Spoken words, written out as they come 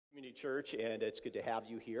Community Church, and it's good to have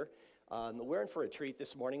you here. We're in for a treat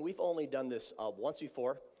this morning. We've only done this once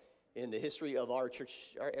before in the history of our church.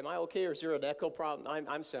 Am I okay, or is there an echo problem?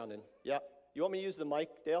 I'm sounding. Yep. You want me to use the mic,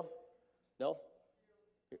 Dale? No?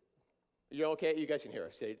 You're okay? You guys can hear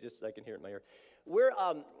us. Just I can hear it in my ear.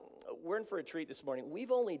 We're in for a treat this morning.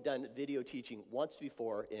 We've only done video teaching once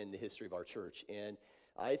before in the history of our church, and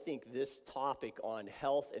I think this topic on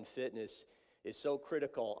health and fitness is so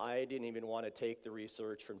critical. I didn't even want to take the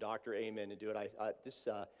research from Dr. Amen and do it. This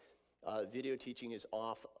video teaching is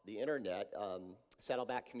off the internet.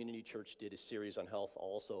 Saddleback Community Church did a series on health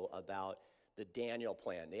also about the Daniel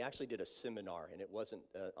Plan. They actually did a seminar, and it wasn't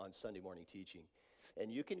on Sunday morning teaching.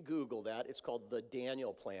 And you can Google that. It's called the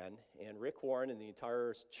Daniel Plan. And Rick Warren and the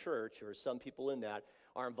entire church, or some people in that,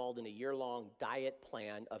 are involved in a year-long diet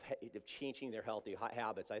plan of changing their healthy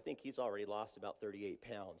habits. I think he's already lost about 38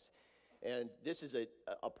 pounds. And this is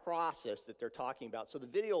a process that they're talking about. So the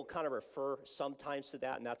video will kind of refer sometimes to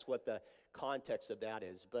that, and that's what the context of that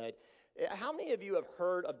is. But how many of you have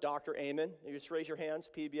heard of Dr. Amen? You just raise your hands,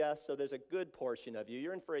 PBS. So there's a good portion of you.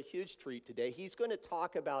 You're in for a huge treat today. He's going to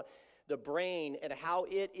talk about the brain and how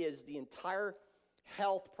it is the entire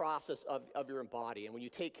health process of your body. And when you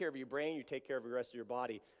take care of your brain, you take care of the rest of your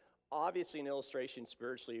body. Obviously, an illustration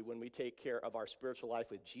spiritually, when we take care of our spiritual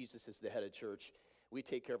life with Jesus as the head of church, we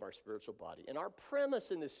take care of our spiritual body. And our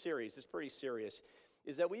premise in this series is pretty serious,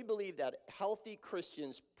 is that we believe that healthy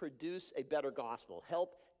Christians produce a better gospel,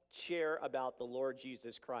 help share about the Lord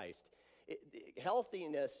Jesus Christ.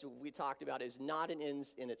 Healthiness, we talked about, is not an end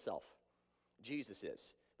in itself. Jesus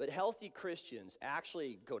is. But healthy Christians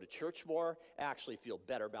actually go to church more, actually feel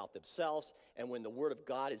better about themselves, and when the Word of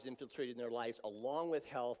God is infiltrated in their lives, along with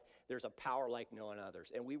health, there's a power like no one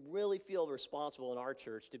others. And we really feel responsible in our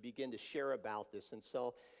church to begin to share about this. And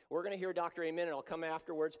so we're going to hear Dr. Amen, and I'll come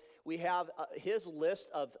afterwards. We have his list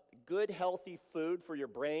of good, healthy food for your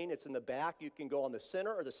brain. It's in the back. You can go on the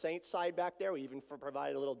center or the Saints side back there. We even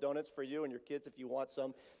provided a little donuts for you and your kids if you want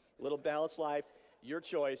some. A little balanced life, your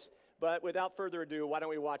choice. But without further ado, why don't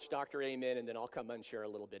we watch Dr. Amen, and then I'll come and share a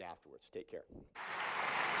little bit afterwards. Take care.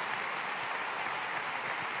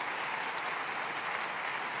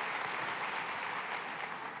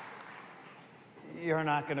 You're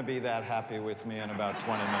not going to be that happy with me in about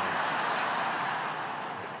 20 minutes.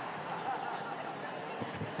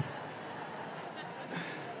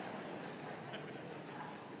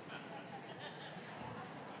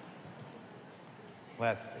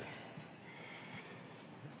 Let's see.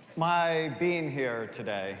 My being here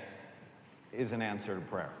today is an answer to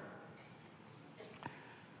prayer.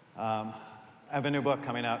 I have a new book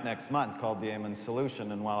coming out next month called The Amen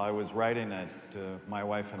Solution, and while I was writing it, my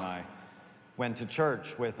wife and I went to church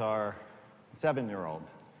with our 7-year-old.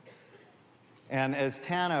 And as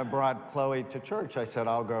Tana brought Chloe to church, I said,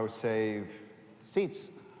 I'll go save seats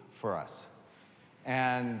for us.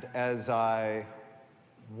 And as I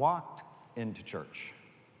walked into church,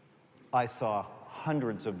 I saw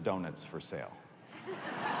hundreds of donuts for sale.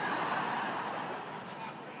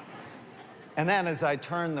 And then as I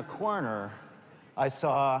turned the corner, I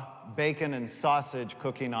saw bacon and sausage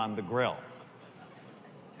cooking on the grill.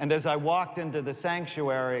 And as I walked into the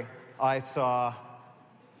sanctuary, I saw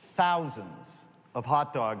thousands of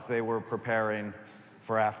hot dogs they were preparing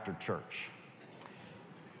for after church.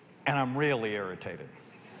 And I'm really irritated.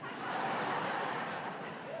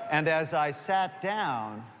 And as I sat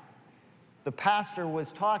down, the pastor was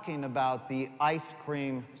talking about the ice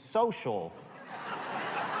cream social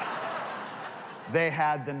they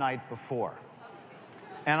had the night before.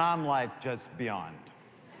 And I'm like, just beyond.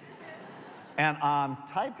 And I'm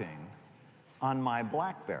typing on my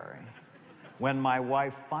BlackBerry when my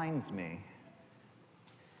wife finds me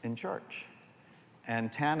in church.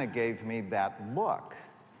 And Tana gave me that look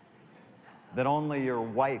that only your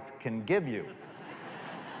wife can give you.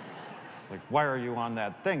 Like, why are you on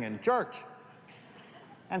that thing in church?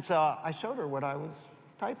 And so I showed her what I was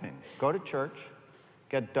typing. Go to church,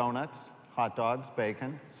 get donuts, hot dogs,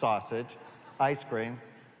 bacon, sausage, ice cream.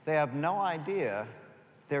 They have no idea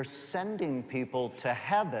they're sending people to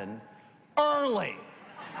heaven early.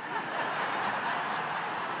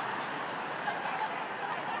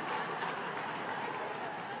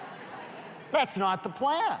 That's not the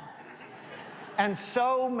plan. And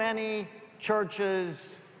so many churches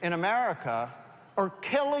in America are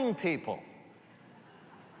killing people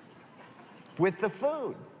with the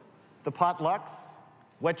food. The potlucks,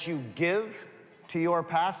 what you give to your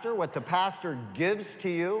pastor, what the pastor gives to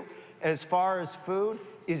you as far as food,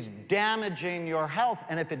 is damaging your health.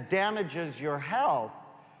 And if it damages your health,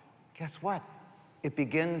 guess what? It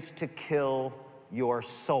begins to kill your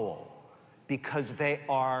soul, because they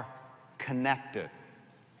are connected.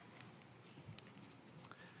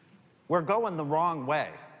 We're going the wrong way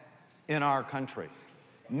in our country.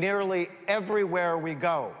 Nearly everywhere we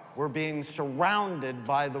go, we're being surrounded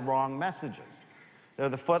by the wrong messages. They're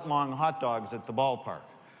the foot-long hot dogs at the ballpark,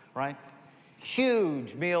 right?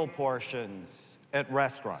 Huge meal portions at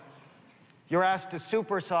restaurants. You're asked to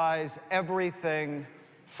supersize everything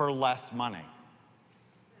for less money.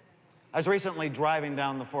 I was recently driving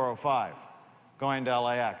down the 405, going to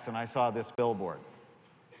LAX, and I saw this billboard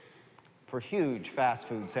for huge fast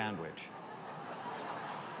food sandwich.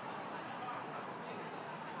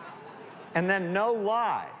 And then, no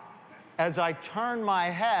lie, as I turned my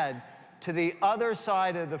head to the other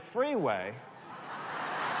side of the freeway,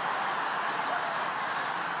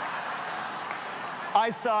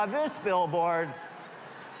 I saw this billboard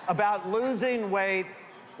about losing weight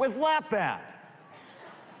with lap band.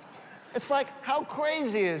 It's like, how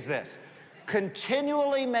crazy is this?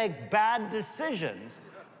 Continually make bad decisions,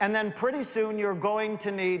 and then pretty soon you're going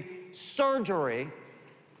to need surgery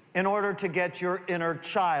in order to get your inner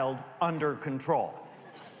child under control.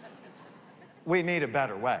 We need a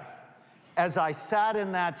better way. As I sat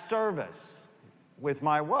in that service with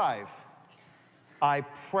my wife, I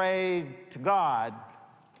prayed to God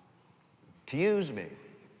to use me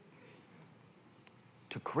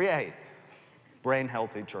to create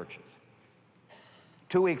brain-healthy churches.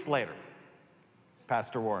 2 weeks later,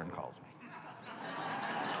 Pastor Warren calls me.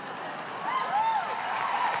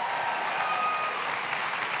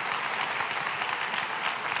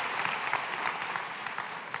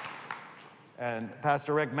 And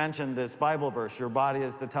Pastor Rick mentioned this Bible verse, your body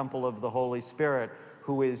is the temple of the Holy Spirit,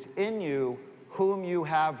 who is in you, whom you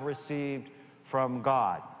have received from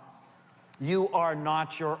God. You are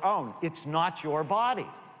not your own. It's not your body.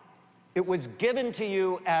 It was given to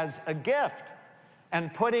you as a gift.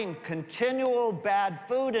 And putting continual bad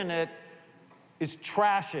food in it is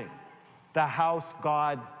trashing the house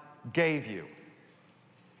God gave you.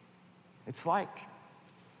 It's like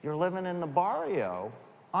you're living in the barrio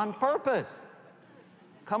on purpose.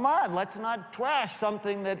 Come on, let's not trash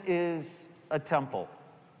something that is a temple.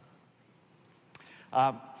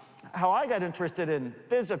 How I got interested in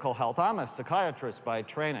physical health, I'm a psychiatrist by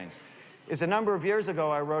training, is a number of years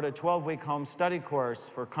ago I wrote a 12-week home study course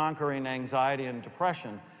for conquering anxiety and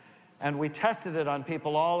depression, and we tested it on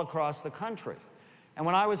people all across the country. And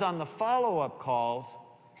when I was on the follow-up calls,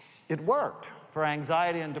 it worked for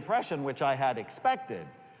anxiety and depression, which I had expected.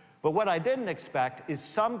 But what I didn't expect is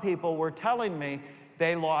some people were telling me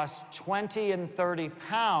they lost 20 and 30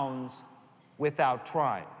 pounds without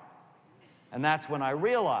trying. And that's when I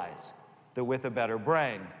realized that with a better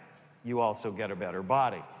brain, you also get a better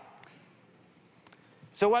body.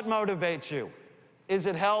 So what motivates you? Is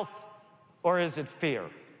it health or is it fear?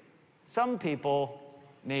 Some people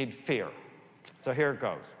need fear. So here it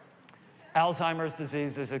goes. Alzheimer's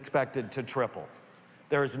disease is expected to triple.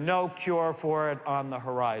 There is no cure for it on the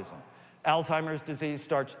horizon. Alzheimer's disease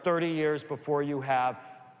starts 30 years before you have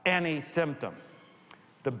any symptoms.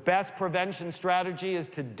 The best prevention strategy is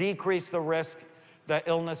to decrease the risk, the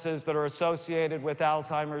illnesses that are associated with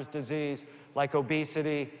Alzheimer's disease, like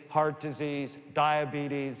obesity, heart disease,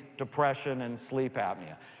 diabetes, depression, and sleep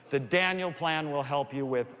apnea. The Daniel Plan will help you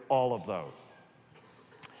with all of those.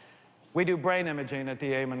 We do brain imaging at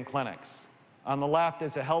the Amen Clinics. On the left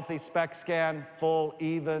is a healthy SPECT scan, full,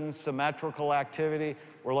 even, symmetrical activity.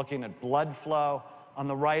 We're looking at blood flow. On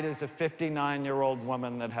the right is a 59-year-old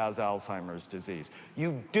woman that has Alzheimer's disease.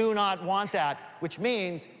 You do not want that, which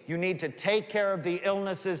means you need to take care of the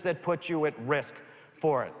illnesses that put you at risk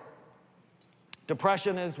for it.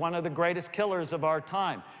 Depression is one of the greatest killers of our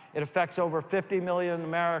time. It affects over 50 million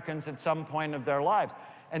Americans at some point of their lives.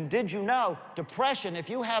 And did you know, depression, if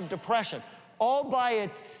you have depression, all by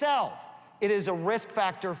itself, it is a risk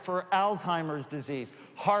factor for Alzheimer's disease,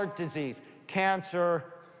 heart disease, cancer,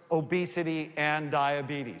 obesity, and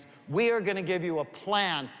diabetes. We are going to give you a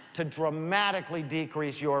plan to dramatically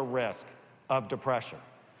decrease your risk of depression.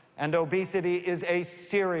 And obesity is a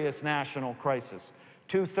serious national crisis.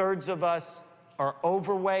 2/3 of us are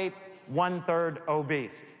overweight, 1/3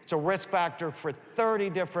 obese. It's a risk factor for 30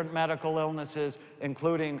 different medical illnesses,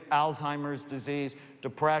 including Alzheimer's disease,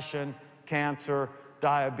 depression, cancer,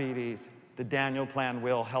 diabetes. The Daniel Plan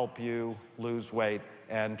will help you lose weight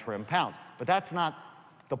and trim pounds. But that's not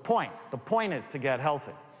the point. The point is to get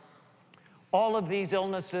healthy. All of these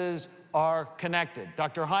illnesses are connected.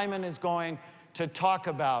 Dr. Hyman is going to talk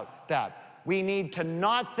about that. We need to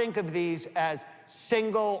not think of these as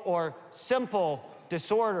single or simple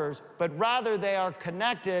disorders, but rather they are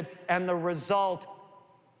connected and the result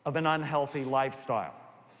of an unhealthy lifestyle.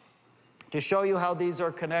 To show you how these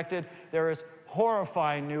are connected, there is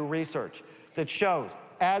horrifying new research that shows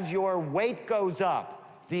as your weight goes up,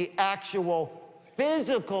 the actual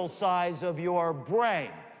physical size of your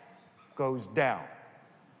brain goes down.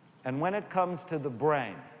 And when it comes to the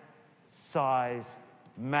brain, size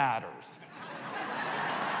matters.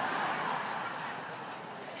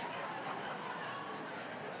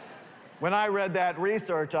 When I read that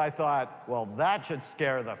research, I thought, well, that should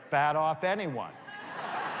scare the fat off anyone.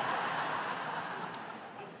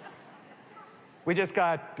 We just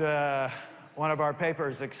got one of our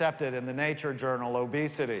papers accepted in the Nature journal,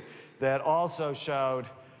 Obesity, that also showed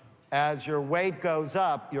as your weight goes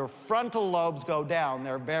up, your frontal lobes go down.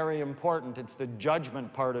 They're very important. It's the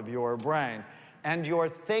judgment part of your brain. And your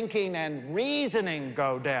thinking and reasoning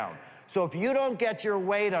go down. So if you don't get your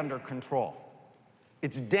weight under control,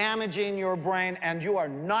 it's damaging your brain, and you are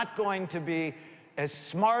not going to be as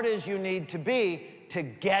smart as you need to be to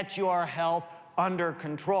get your health under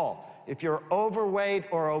control. If you're overweight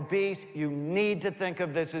or obese, you need to think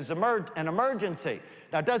of this as an emergency.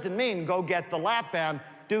 Now, it doesn't mean go get the lap band,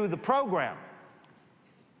 do the program.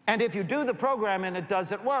 And if you do the program and it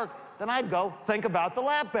doesn't work, then I'd go think about the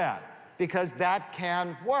lap band, because that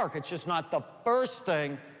can work. It's just not the first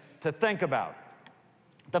thing to think about.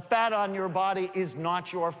 The fat on your body is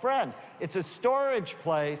not your friend. It's a storage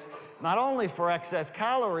place, not only for excess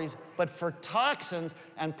calories, but for toxins,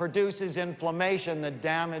 and produces inflammation that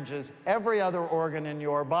damages every other organ in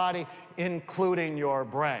your body, including your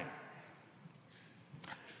brain.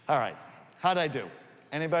 All right, how'd I do?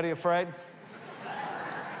 Anybody afraid?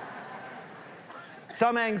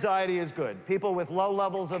 Some anxiety is good. People with low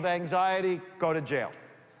levels of anxiety go to jail.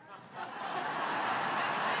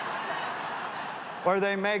 Or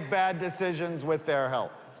they make bad decisions with their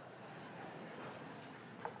health.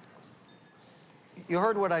 You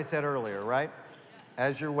heard what I said earlier, right?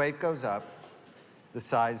 As your weight goes up, the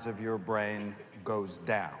size of your brain goes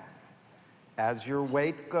down. As your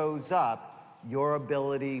weight goes up, your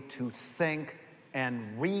ability to think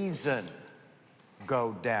and reason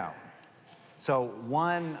go down. So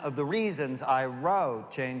one of the reasons I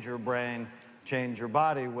wrote Change Your Brain, Change Your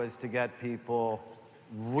Body was to get people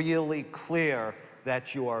really clear that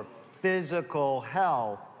your physical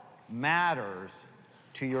health matters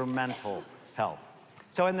to your mental health.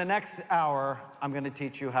 So in the next hour, I'm going to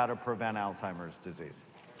teach you how to prevent Alzheimer's disease.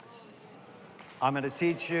 I'm going to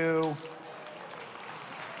teach you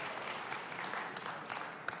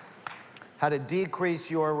how to decrease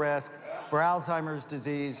your risk for Alzheimer's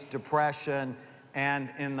disease, depression, and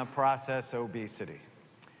in the process, obesity.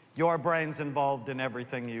 Your brain's involved in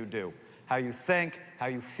everything you do. How you think, how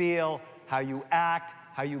you feel, how you act,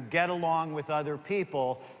 how you get along with other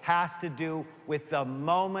people has to do with the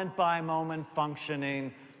moment-by-moment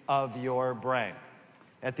functioning of your brain.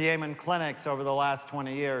 At the Amen Clinics over the last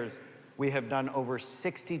 20 years, we have done over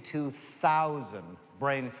 62,000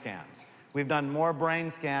 brain scans. We've done more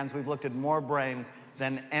brain scans, we've looked at more brains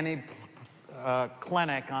than any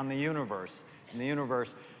clinic in the universe.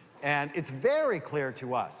 And it's very clear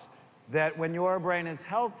to us that when your brain is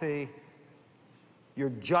healthy, your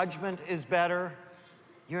judgment is better,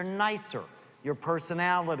 you're nicer, your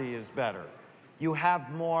personality is better, you have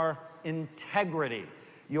more integrity,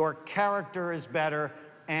 your character is better,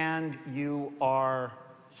 and you are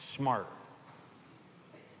smarter.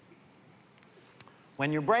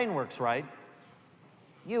 When your brain works right,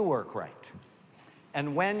 you work right.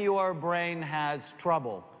 And when your brain has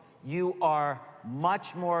trouble, you are much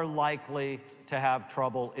more likely to have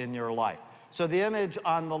trouble in your life. So the image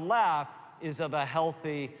on the left is of a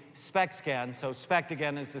healthy SPECT scan. So SPECT,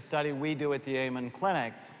 again, is the study we do at the Amen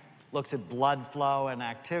Clinics, looks at blood flow and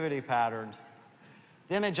activity patterns.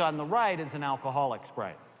 The image on the right is an alcoholic's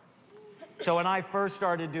brain. So when I first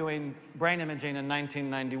started doing brain imaging in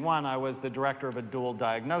 1991, I was the director of a dual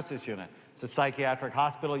diagnosis unit. It's a psychiatric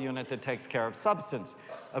hospital unit that takes care of substance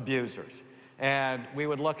abusers. And we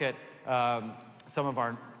would look at some of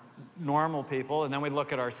our normal people, and then we'd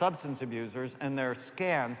look at our substance abusers, and their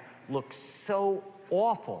scans looked so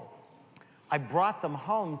awful. I brought them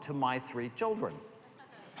home to my 3 children.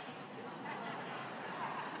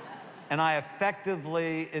 And I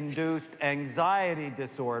effectively induced anxiety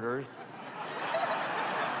disorders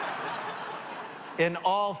in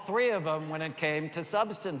all 3 of them when it came to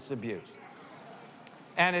substance abuse.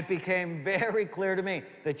 And it became very clear to me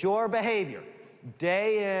that your behavior,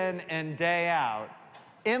 day in and day out,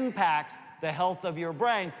 impacts the health of your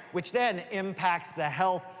brain, which then impacts the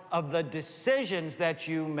health of the decisions that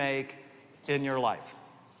you make in your life.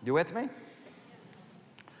 You with me?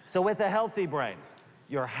 So with a healthy brain,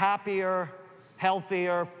 you're happier,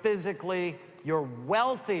 healthier physically, you're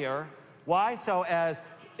wealthier, Why? So as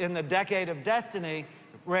in the Decade of Destiny,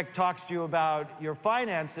 Rick talks to you about your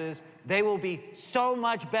finances, they will be so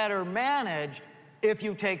much better managed if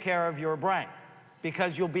you take care of your brain,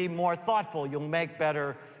 because you'll be more thoughtful, you'll make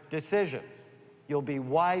better decisions, you'll be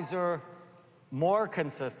wiser, more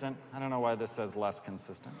consistent. I don't know why this says less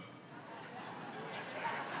consistent.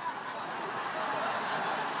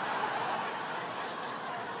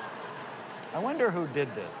 I wonder who did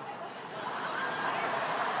this.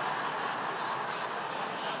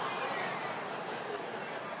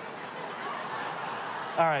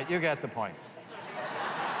 All right, you get the point.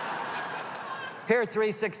 Here are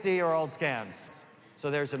 360-year-old scans.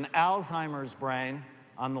 So there's an Alzheimer's brain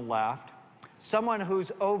on the left, someone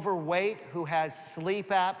who's overweight who has sleep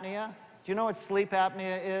apnea. Do you know what sleep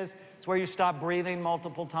apnea is? It's where you stop breathing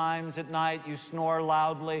multiple times at night, you snore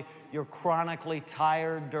loudly, you're chronically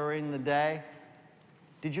tired during the day.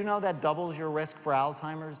 Did you know that doubles your risk for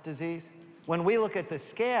Alzheimer's disease? When we look at the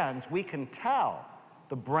scans, we can tell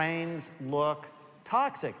the brains look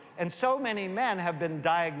toxic. And so many men have been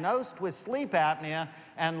diagnosed with sleep apnea,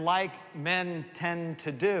 and like men tend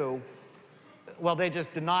to do, well, they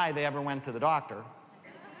just deny they ever went to the doctor.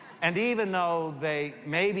 And even though they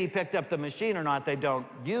maybe picked up the machine or not, they don't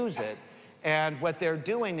use it. And what they're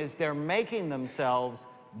doing is they're making themselves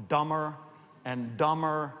dumber and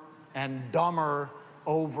dumber and dumber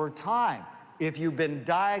over time. If you've been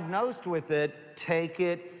diagnosed with it, take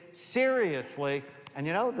it seriously. And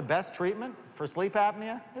you know, the best treatment for sleep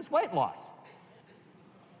apnea is weight loss.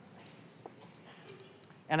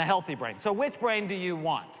 And a healthy brain. So which brain do you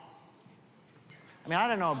want? I mean, I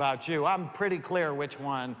don't know about you. I'm pretty clear which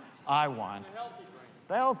one I want. The healthy brain.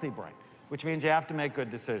 The healthy brain, which means you have to make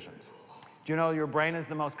good decisions. Do you know your brain is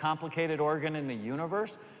the most complicated organ in the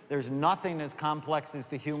universe? There's nothing as complex as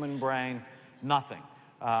the human brain, nothing.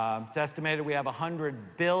 It's estimated we have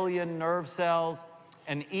 100 billion nerve cells,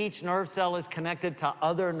 and each nerve cell is connected to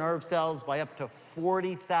other nerve cells by up to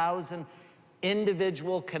 40,000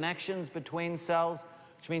 individual connections between cells,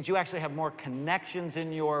 which means you actually have more connections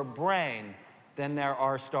in your brain than there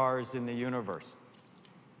are stars in the universe.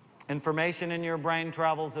 Information in your brain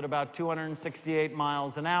travels at about 268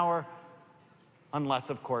 miles an hour, unless,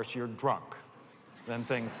 of course, you're drunk. Then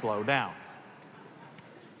things slow down.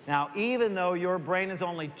 Now, even though your brain is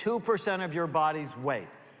only 2% of your body's weight,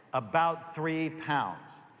 about 3 pounds,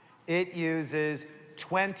 it uses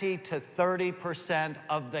 20 to 30%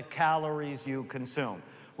 of the calories you consume,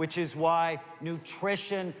 which is why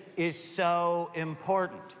nutrition is so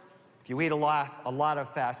important. If you eat a lot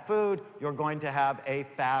of fast food, you're going to have a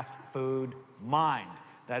fast food mind.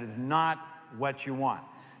 That is not what you want.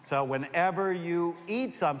 So whenever you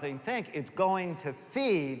eat something, think it's going to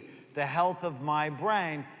feed the health of my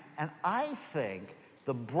brain. And I think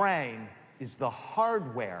the brain is the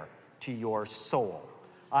hardware to your soul.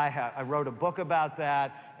 I wrote a book about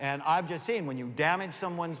that, and I've just seen when you damage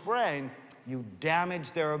someone's brain, you damage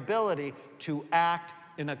their ability to act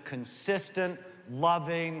in a consistent,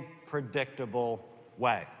 loving, predictable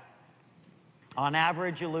way. On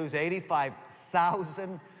average, you lose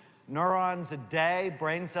 85,000 neurons a day,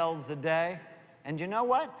 brain cells a day. And you know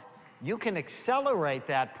what? You can accelerate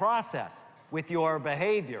that process with your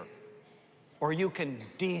behavior, or you can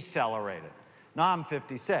decelerate it. Now, I'm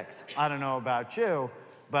 56. I don't know about you,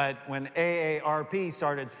 but when AARP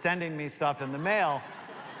started sending me stuff in the mail,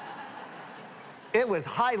 it was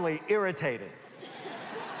highly irritating.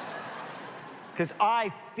 Because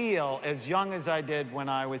I feel as young as I did when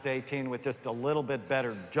I was 18 with just a little bit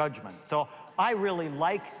better judgment. So I really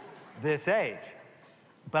like this age.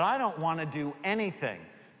 But I don't want to do anything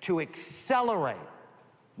to accelerate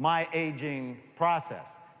my aging process.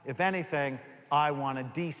 If anything, I want to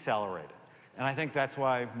decelerate it. And I think that's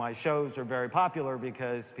why my shows are very popular,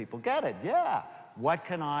 because people get it. Yeah, what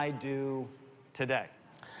can I do today?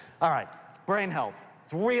 All right, brain health.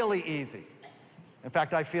 It's really easy. In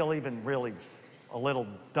fact, I feel even really a little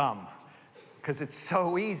dumb, because it's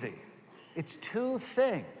so easy. It's 2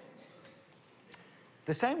 things.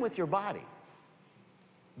 The same with your body.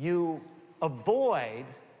 You avoid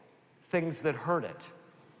things that hurt it.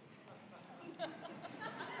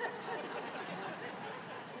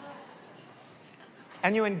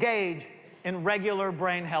 And you engage in regular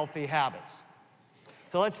brain healthy habits.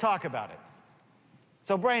 So let's talk about it.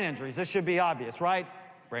 So brain injuries, this should be obvious, right?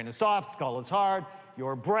 Brain is soft, skull is hard.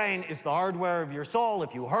 Your brain is the hardware of your soul.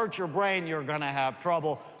 If you hurt your brain, you're going to have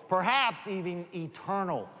trouble, perhaps even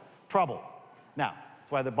eternal trouble. Now,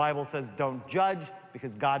 that's why the Bible says don't judge,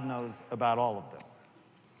 because God knows about all of this.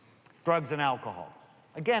 Drugs and alcohol.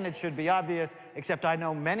 Again, it should be obvious, except I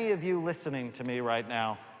know many of you listening to me right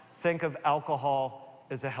now think of alcohol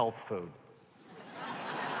as a health food.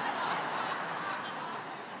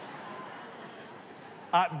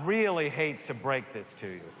 I really hate to break this to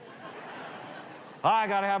you. I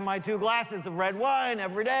got to have my 2 glasses of red wine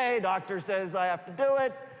every day. Doctor says I have to do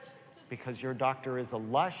it. Because your doctor is a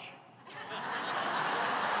lush?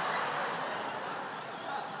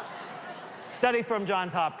 Study from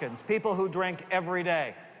Johns Hopkins. People who drink every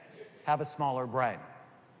day have a smaller brain.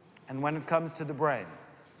 And when it comes to the brain,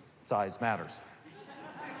 size matters.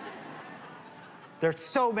 There's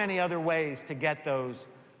so many other ways to get those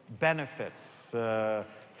benefits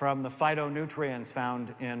from the phytonutrients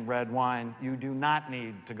found in red wine. You do not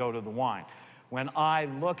need to go to the wine. When I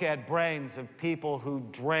look at brains of people who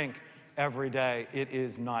drink every day, it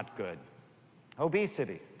is not good.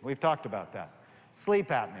 Obesity, we've talked about that. Sleep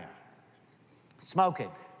apnea. Smoking,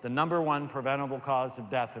 the #1 preventable cause of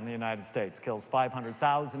death in the United States, kills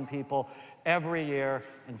 500,000 people every year,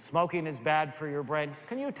 and smoking is bad for your brain.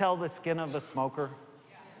 Can you tell the skin of a smoker?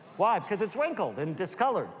 Why? Because it's wrinkled and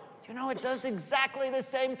discolored. You know, it does exactly the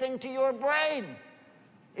same thing to your brain.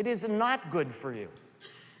 It is not good for you.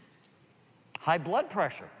 High blood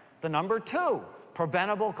pressure, the #2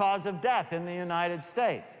 preventable cause of death in the United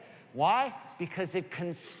States. Why? Because it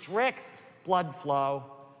constricts blood flow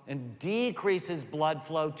and decreases blood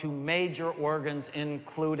flow to major organs,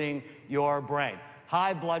 including your brain.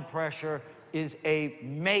 High blood pressure is a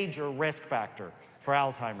major risk factor for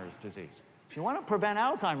Alzheimer's disease. If you want to prevent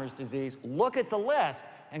Alzheimer's disease, look at the list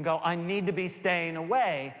and go, I need to be staying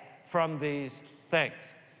away from these things.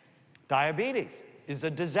 Diabetes is a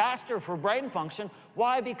disaster for brain function.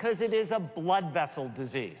 Why? Because it is a blood vessel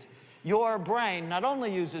disease. Your brain not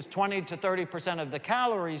only uses 20 to 30% of the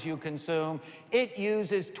calories you consume, it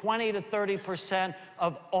uses 20 to 30%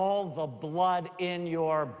 of all the blood in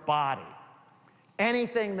your body.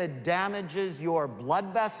 Anything that damages your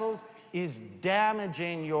blood vessels is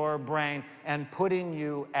damaging your brain and putting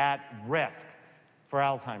you at risk for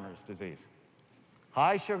Alzheimer's disease.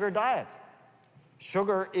 High sugar diets.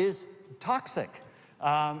 Sugar is toxic.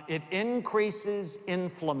 It increases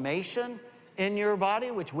inflammation in your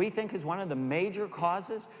body, which we think is one of the major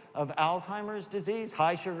causes of Alzheimer's disease.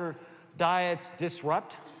 High sugar diets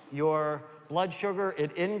disrupt your blood sugar.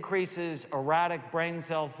 It increases erratic brain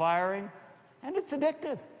cell firing, and it's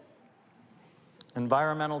addictive.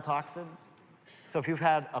 Environmental toxins. So if you've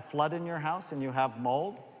had a flood in your house and you have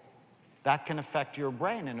mold, that can affect your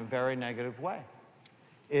brain in a very negative way.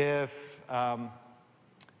 If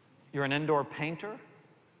you're an indoor painter,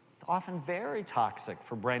 it's often very toxic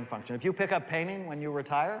for brain function. If you pick up painting when you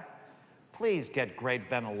retire, please get great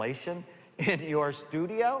ventilation in your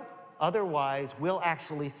studio. Otherwise, we'll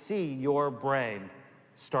actually see your brain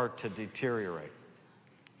start to deteriorate.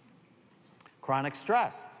 Chronic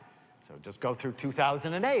stress. So just go through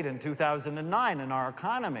 2008 and 2009 in our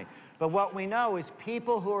economy. But what we know is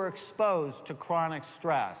people who are exposed to chronic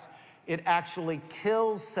stress, it actually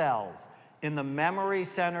kills cells in the memory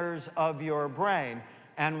centers of your brain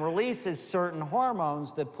and releases certain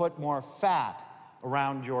hormones that put more fat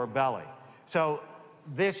around your belly. So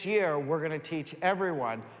this year, we're going to teach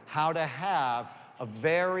everyone how to have a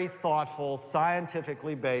very thoughtful,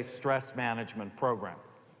 scientifically based stress management program.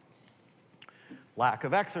 Lack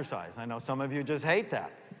of exercise. I know some of you just hate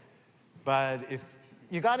that. But if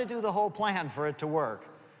you got to do the whole plan for it to work.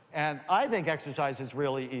 And I think exercise is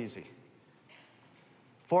really easy.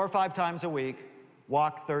 4 or 5 times a week,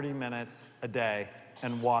 walk 30 minutes a day,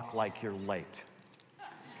 and walk like you're late.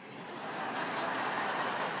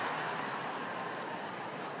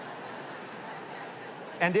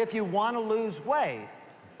 And if you want to lose weight,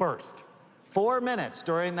 burst. 4 minutes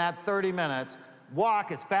during that 30 minutes,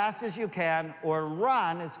 walk as fast as you can or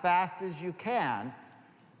run as fast as you can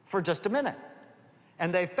for just a minute.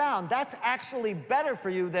 And they found that's actually better for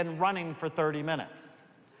you than running for 30 minutes.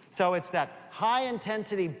 So it's that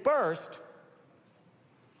high-intensity burst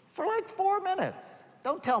for like 4 minutes.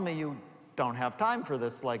 Don't tell me you don't have time for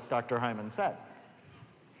this, like Dr. Hyman said.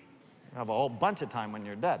 You have a whole bunch of time when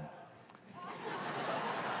you're dead.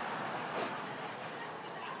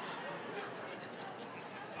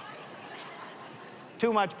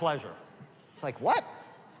 Too much pleasure. It's like, what?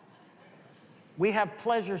 We have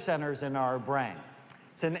pleasure centers in our brain.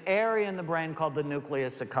 It's an area in the brain called the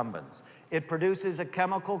nucleus accumbens. It produces a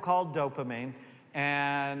chemical called dopamine,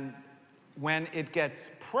 and when it gets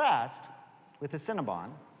pressed with a Cinnabon,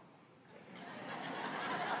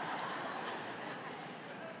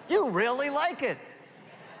 you really like it.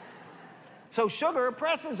 So sugar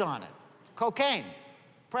presses on it. Cocaine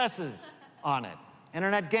presses on it.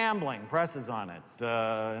 Internet gambling presses on it.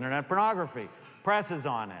 Internet pornography presses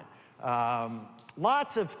on it.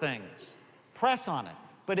 Lots of things press on it.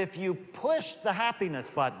 But if you push the happiness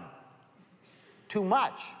button too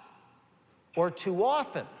much, or too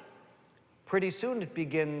often, pretty soon it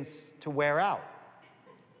begins to wear out.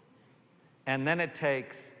 And then it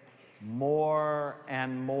takes more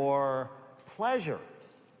and more pleasure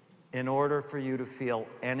in order for you to feel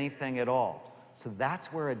anything at all. So that's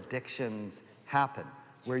where addictions happen,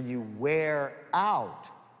 where you wear out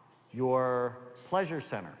your pleasure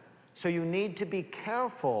center. So you need to be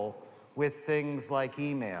careful with things like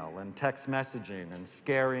email and text messaging and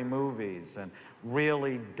scary movies and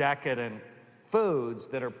really decadent foods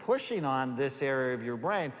that are pushing on this area of your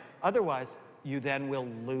brain. Otherwise, you then will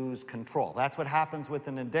lose control. That's what happens with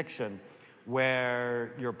an addiction,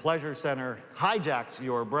 where your pleasure center hijacks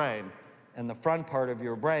your brain, and the front part of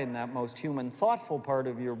your brain, that most human, thoughtful part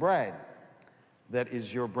of your brain, that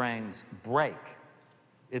is your brain's brake,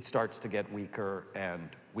 it starts to get weaker and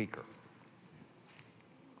weaker.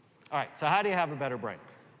 All right, so how do you have a better brain?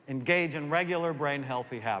 Engage in regular brain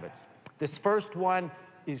healthy habits. This first one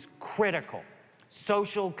is critical.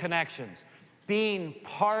 Social connections. Being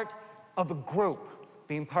part of a group,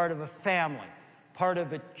 being part of a family, part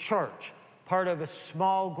of a church, part of a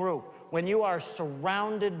small group. When you are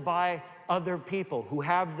surrounded by other people who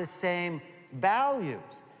have the same values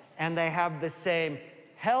and they have the same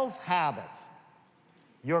health habits,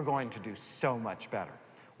 you're going to do so much better.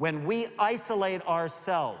 When we isolate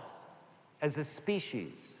ourselves as a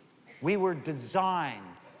species, we were designed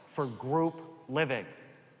for group living.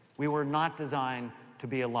 We were not designed to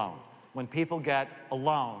be alone. When people get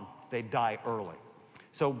alone, they die early.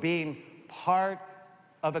 So being part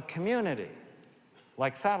of a community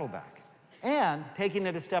like Saddleback, and taking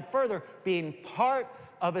it a step further, being part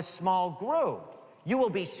of a small group, you will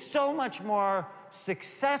be so much more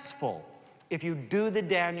successful if you do the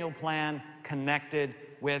Daniel Plan connected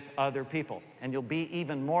with other people. And you'll be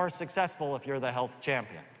even more successful if you're the health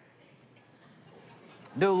champion.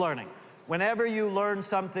 New learning. Whenever you learn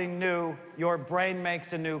something new, your brain makes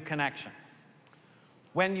a new connection.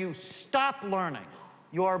 When you stop learning,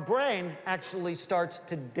 your brain actually starts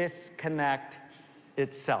to disconnect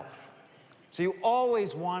itself. So you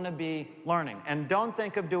always want to be learning. And don't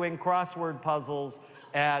think of doing crossword puzzles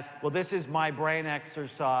as, well, this is my brain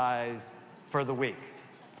exercise for the week.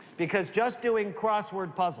 Because just doing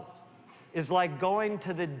crossword puzzles is like going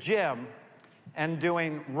to the gym and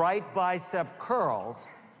doing right bicep curls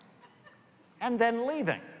and then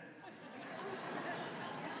leaving.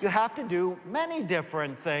 You have to do many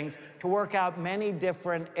different things to work out many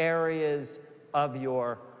different areas of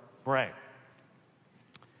your brain.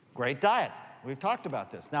 Great diet. We've talked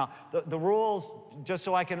about this. Now, the rules, just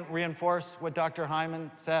so I can reinforce what Dr.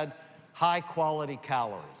 Hyman said, high-quality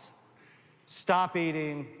calories. Stop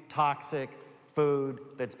eating toxic food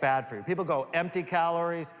that's bad for you. People go, empty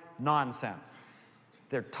calories, nonsense.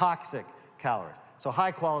 They're toxic calories. So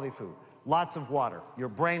high-quality food, lots of water. Your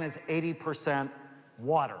brain is 80%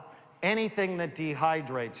 water. Anything that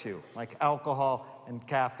dehydrates you, like alcohol and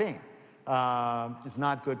caffeine, is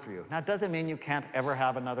not good for you. Now, it doesn't mean you can't ever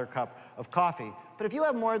have another cup of coffee, but if you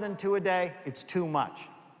have more than 2 a day, it's too much.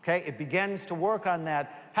 Okay? It begins to work on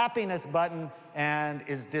that happiness button and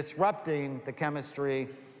is disrupting the chemistry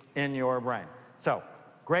in your brain. So,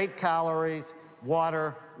 great calories,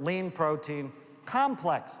 water, lean protein,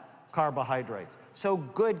 complex carbohydrates. So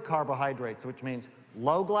good carbohydrates, which means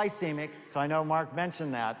low glycemic. So I know Mark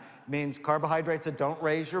mentioned that. It means carbohydrates that don't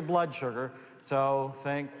raise your blood sugar. So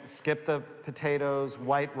skip the potatoes,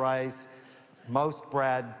 white rice, most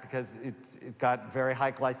bread, because it got very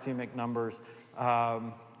high glycemic numbers.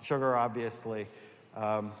 Sugar, obviously.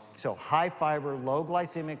 So high fiber, low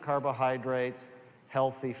glycemic carbohydrates,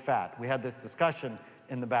 healthy fat. We had this discussion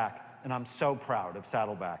in the back, and I'm so proud of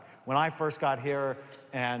Saddleback. When I first got here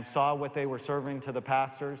and saw what they were serving to the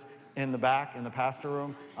pastors in the back, in the pastor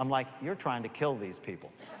room, I'm like, you're trying to kill these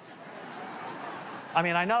people. I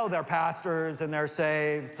mean, I know they're pastors and they're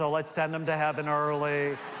saved, so let's send them to heaven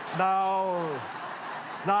early. No,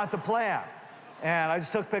 it's not the plan. And I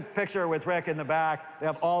just took a picture with Rick in the back. They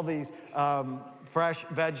have all these fresh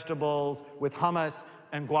vegetables with hummus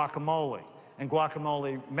and guacamole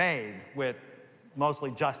made with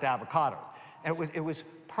mostly just avocados. And it was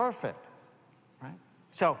perfect, right?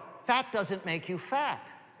 So fat doesn't make you fat,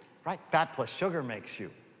 right? Fat plus sugar makes you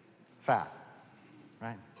fat,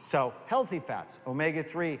 right? So healthy fats,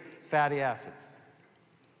 omega-3 fatty acids.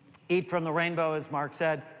 Eat from the rainbow, as Mark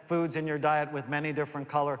said, foods in your diet with many different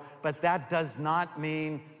color, but that does not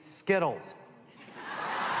mean Skittles.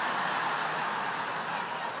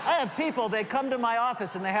 I have people, they come to my office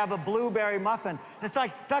and they have a blueberry muffin. It's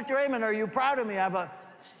like, Dr. Amen, are you proud of me?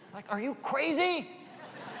 Like, are you crazy?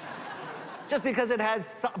 Just because it has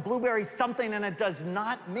blueberry something in it does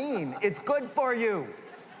not mean it's good for you.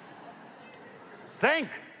 Think.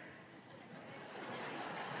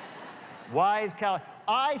 Wise calories.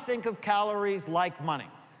 I think of calories like money.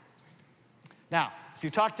 Now, if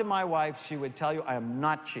you talk to my wife, she would tell you I am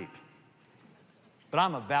not cheap. But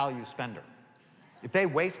I'm a value spender. If they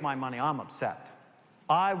waste my money, I'm upset.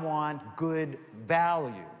 I want good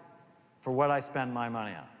value for what I spend my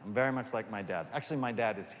money on. I'm very much like my dad. Actually, my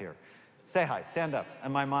dad is here. Say hi, stand up.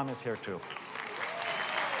 And my mom is here too.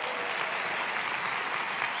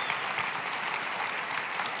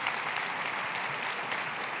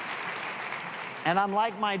 And I'm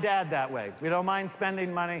like my dad that way. We don't mind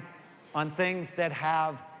spending money on things that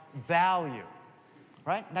have value,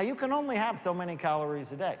 right? Now, you can only have so many calories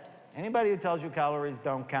a day. Anybody who tells you calories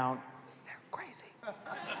don't count, they're crazy.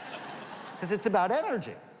 Because it's about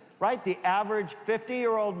energy, right? The average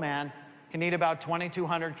 50-year-old man can eat about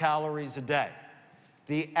 2,200 calories a day.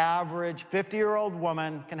 The average 50-year-old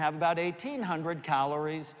woman can have about 1,800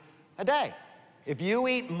 calories a day. If you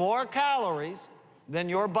eat more calories than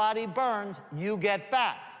your body burns, you get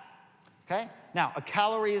fat. Okay? Now, a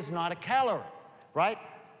calorie is not a calorie, right?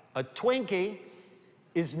 A Twinkie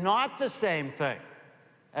is not the same thing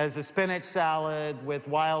as a spinach salad with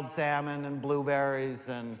wild salmon and blueberries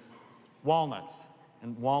and walnuts.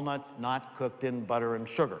 And walnuts not cooked in butter and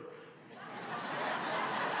sugar.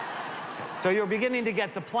 So you're beginning to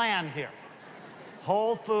get the plan here.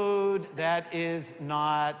 Whole food that is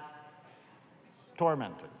not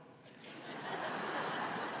tormented.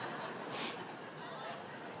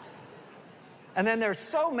 And then there's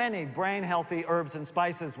so many brain-healthy herbs and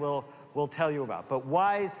spices we'll tell you about. But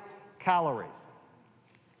wise calories.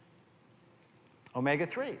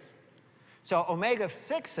 Omega-3s. So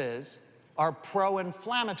omega-6s are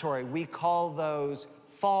pro-inflammatory. We call those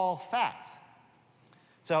fall fats.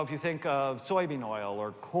 So if you think of soybean oil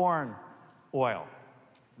or corn oil,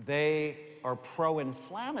 they are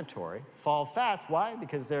pro-inflammatory, fall fats. Why?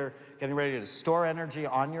 Because they're getting ready to store energy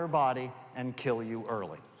on your body and kill you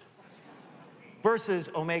early. Versus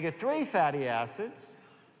omega-3 fatty acids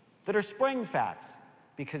that are spring fats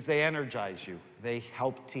because they energize you. They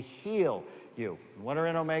help to heal you. And what are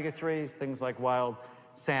in omega-3s? Things like wild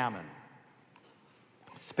salmon,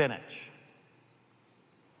 spinach,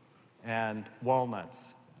 and walnuts,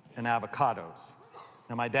 and avocados.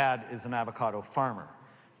 Now, my dad is an avocado farmer,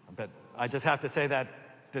 but I just have to say that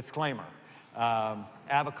disclaimer.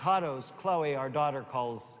 Avocados, Chloe, our daughter,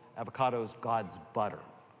 calls avocados God's butter.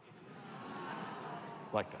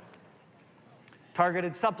 Like that.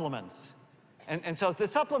 Targeted supplements. And so the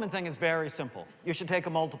supplement thing is very simple. You should take a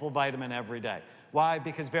multiple vitamin every day. Why?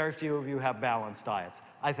 Because very few of you have balanced diets.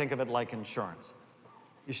 I think of it like insurance.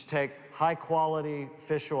 You should take high-quality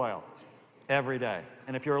fish oil every day.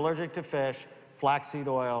 And if you're allergic to fish, flaxseed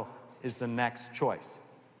oil is the next choice.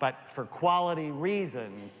 But for quality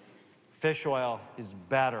reasons, fish oil is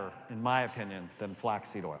better, in my opinion, than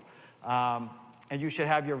flaxseed oil. And you should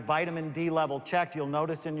have your vitamin D level checked. You'll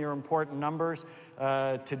notice in your important numbers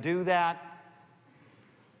to do that.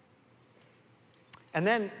 And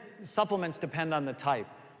then supplements depend on the type.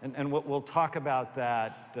 And we'll talk about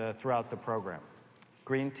that throughout the program.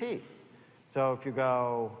 Green tea. So if you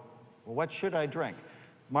go, well, what should I drink?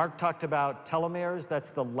 Mark talked about telomeres. That's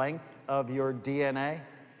the length of your DNA.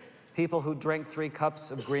 People who drink 3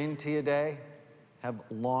 cups of green tea a day have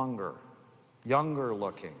longer, younger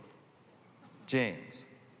looking genes.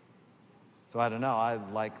 So I don't know, I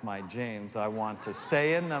like my genes. I want to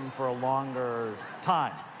stay in them for a longer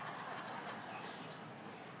time.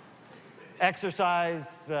 Exercise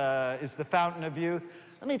is the fountain of youth.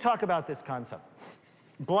 Let me talk about this concept.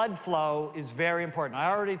 Blood flow is very important. I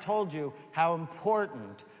already told you how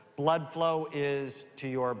important blood flow is to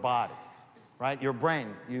your body, right? Your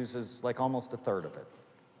brain uses like almost 1/3 of it.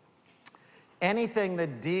 Anything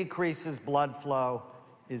that decreases blood flow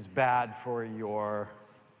is bad for your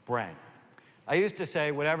brain. I used to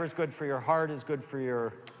say whatever's good for your heart is good for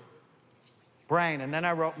your brain. And then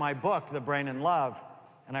I wrote my book, The Brain in Love,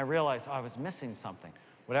 and I realized I was missing something.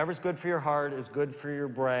 Whatever's good for your heart is good for your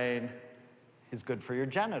brain, is good for your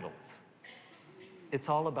genitals. It's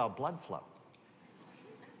all about blood flow.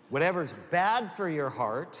 Whatever's bad for your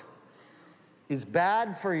heart is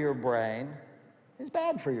bad for your brain, is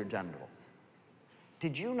bad for your genitals.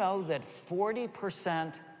 Did you know that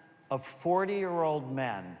 40% of 40-year-old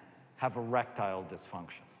men have erectile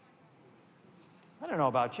dysfunction? I don't know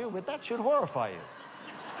about you, but that should horrify you.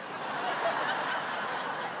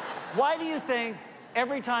 Why do you think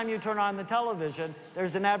every time you turn on the television,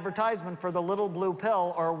 there's an advertisement for the little blue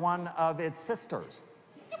pill or one of its sisters?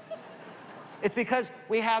 It's because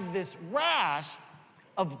we have this rash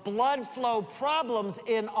of blood flow problems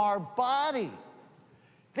in our body.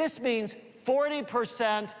 This means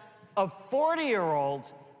 40% of 40-year-olds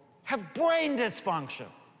have brain dysfunction.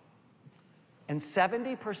 And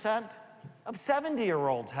 70% of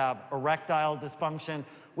 70-year-olds have erectile dysfunction,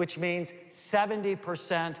 which means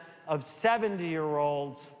 70% of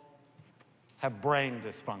 70-year-olds have brain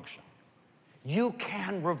dysfunction. You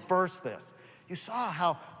can reverse this. You saw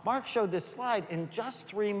how Mark showed this slide. In just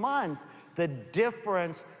 3 months, the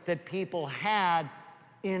difference that people had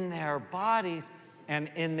in their bodies and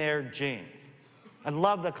in their genes. I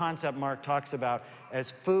love the concept Mark talks about as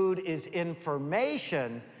food is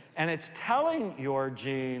information, and it's telling your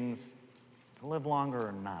genes to live longer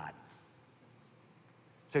or not.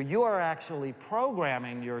 So you are actually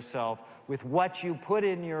programming yourself with what you put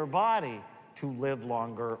in your body to live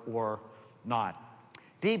longer or not.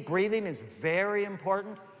 Deep breathing is very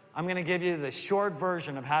important. I'm going to give you the short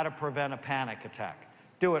version of how to prevent a panic attack.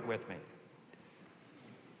 Do it with me.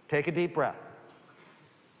 Take a deep breath.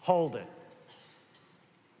 Hold it.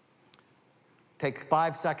 Take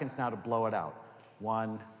 5 seconds now to blow it out.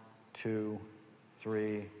 1, 2,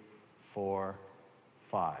 3, 4,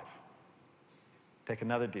 5. Take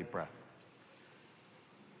another deep breath.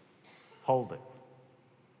 Hold it.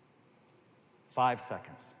 5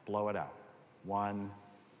 seconds. Blow it out. 1,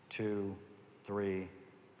 2, 3,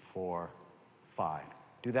 4, 5.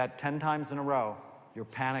 Do that 10 times in a row. Your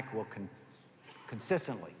panic will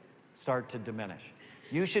consistently start to diminish.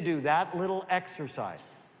 You should do that little exercise,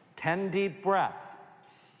 10 deep breaths,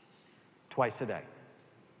 twice a day.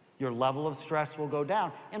 Your level of stress will go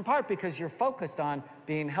down, in part because you're focused on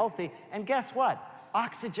being healthy. And guess what?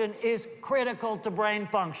 Oxygen is critical to brain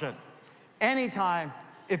function. Anytime,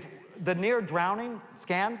 if the near drowning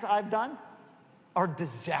scans I've done are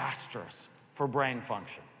disastrous for brain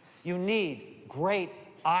function. You need great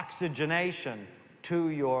oxygenation to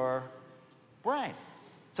your brain.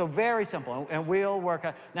 So very simple, and we'll work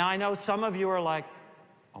out. Now I know some of you are like,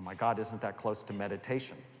 oh my God, isn't that close to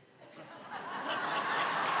meditation?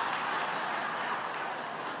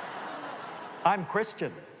 I'm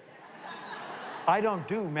Christian. I don't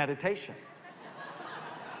do meditation.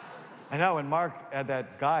 I know, and Mark,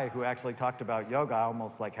 that guy who actually talked about yoga, I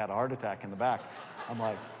almost like had a heart attack in the back. I'm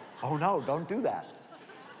like, oh no, don't do that.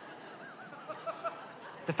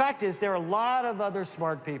 The fact is, there are a lot of other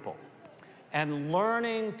smart people, and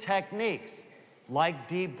learning techniques like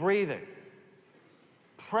deep breathing,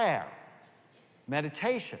 prayer,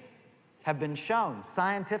 meditation have been shown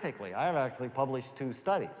scientifically. I have actually published 2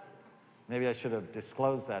 studies. Maybe I should have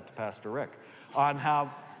disclosed that to Pastor Rick, on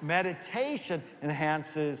how meditation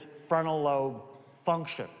enhances frontal lobe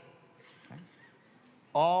function. Okay?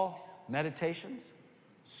 All meditations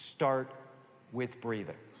start with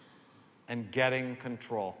breathing and getting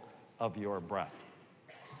control of your breath.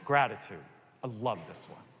 Gratitude. I love this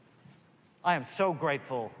one. I am so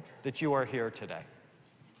grateful that you are here today.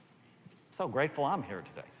 So grateful I'm here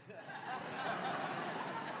today.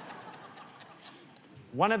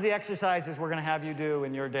 One of the exercises we're going to have you do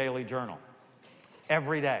in your daily journal,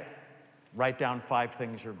 every day, write down 5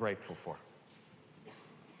 things you're grateful for.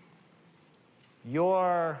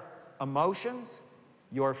 Your emotions,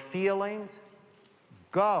 your feelings,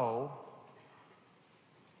 are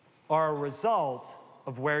a result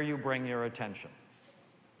of where you bring your attention.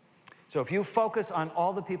 So if you focus on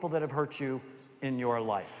all the people that have hurt you in your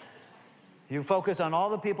life, you focus on all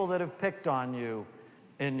the people that have picked on you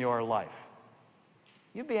in your life,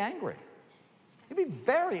 you'd be angry. You'd be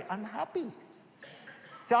very unhappy.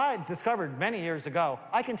 So I discovered many years ago,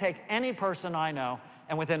 I can take any person I know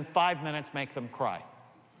and within 5 minutes make them cry.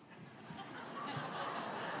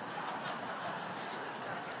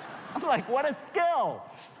 I'm like, what a skill.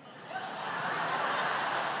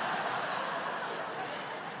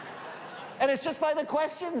 And it's just by the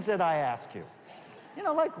questions that I ask you. You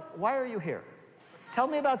know, like, why are you here? Tell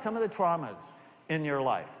me about some of the traumas in your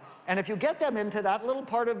life. And if you get them into that little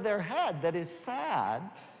part of their head that is sad,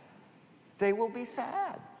 they will be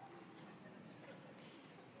sad.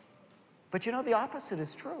 But you know, the opposite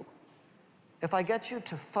is true. If I get you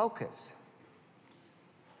to focus.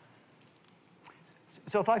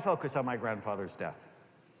 So if I focus on my grandfather's death,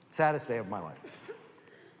 saddest day of my life,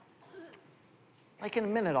 like in a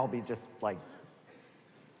minute I'll be just like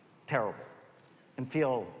terrible and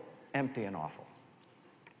feel empty and awful.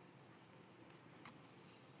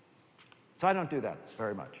 So I don't do that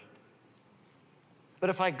very much. But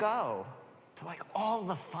if I go to like all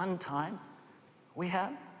the fun times we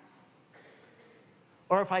had,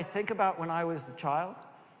 or if I think about when I was a child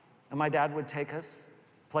and my dad would take us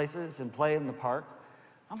places and play in the park,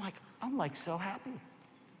 I'm like so happy,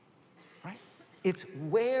 right? It's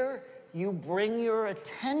where you bring your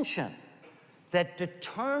attention that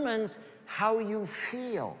determines how you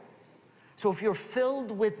feel. So if you're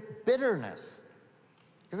filled with bitterness,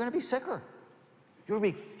 you're going to be sicker. You're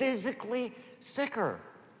going to be physically sicker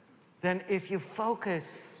than if you focus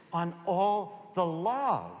on all the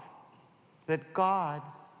love that God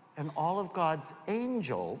and all of God's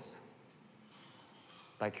angels,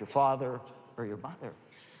 like your father or your mother,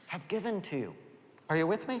 have given to you. Are you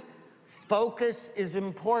with me? Focus is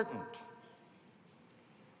important.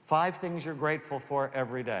 5 things you're grateful for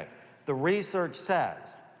every day. The research says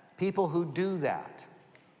people who do that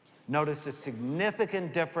notice a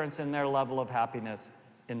significant difference in their level of happiness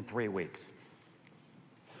in 3 weeks.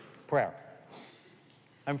 Prayer.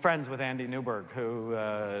 I'm friends with Andy Newberg, who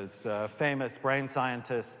is a famous brain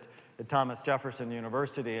scientist at Thomas Jefferson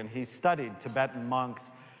University, and he studied Tibetan monks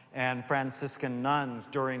and Franciscan nuns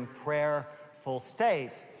during prayerful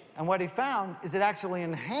states. And what he found is it actually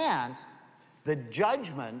enhanced the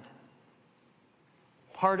judgment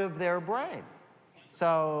part of their brain.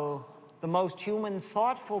 So the most human,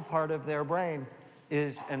 thoughtful part of their brain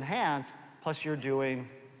is enhanced, plus you're doing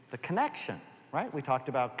the connection, right? We talked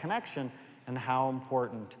about connection and how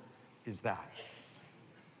important is that.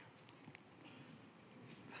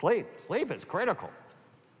 Sleep. Sleep is critical.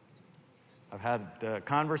 I've had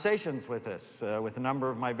conversations with this with a number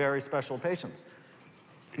of my very special patients.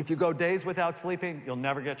 If you go days without sleeping, you'll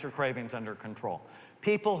never get your cravings under control.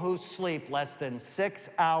 People who sleep less than 6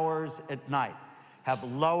 hours at night have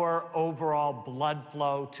lower overall blood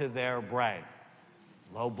flow to their brain.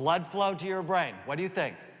 Low blood flow to your brain. What do you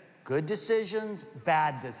think? Good decisions,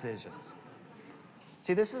 bad decisions.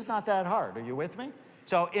 See, this is not that hard. Are you with me?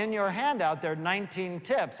 So in your handout, there are 19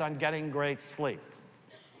 tips on getting great sleep.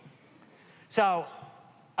 So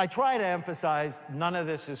I try to emphasize none of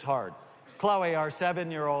this is hard. Chloe, our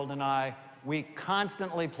 7-year-old, and I, we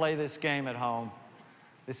constantly play this game at home.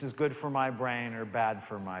 This is good for my brain or bad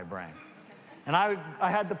for my brain. And I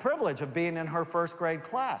had the privilege of being in her first grade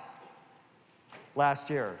class last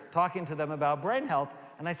year, talking to them about brain health,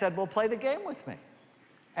 and I said, well, play the game with me.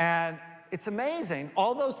 And it's amazing.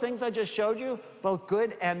 All those things I just showed you, both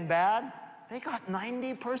good and bad, they got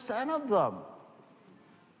 90% of them,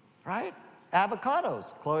 right? Avocados,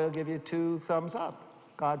 Chloe will give you 2 thumbs up.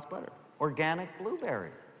 God's butter. Organic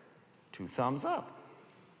blueberries, 2 thumbs up.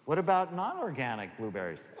 What about non-organic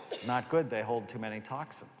blueberries? Not good, they hold too many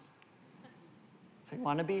toxins. So you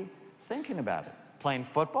want to be thinking about it. Playing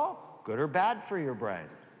football, good or bad for your brain?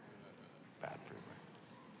 Bad for your brain.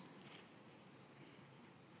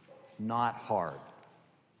 It's not hard.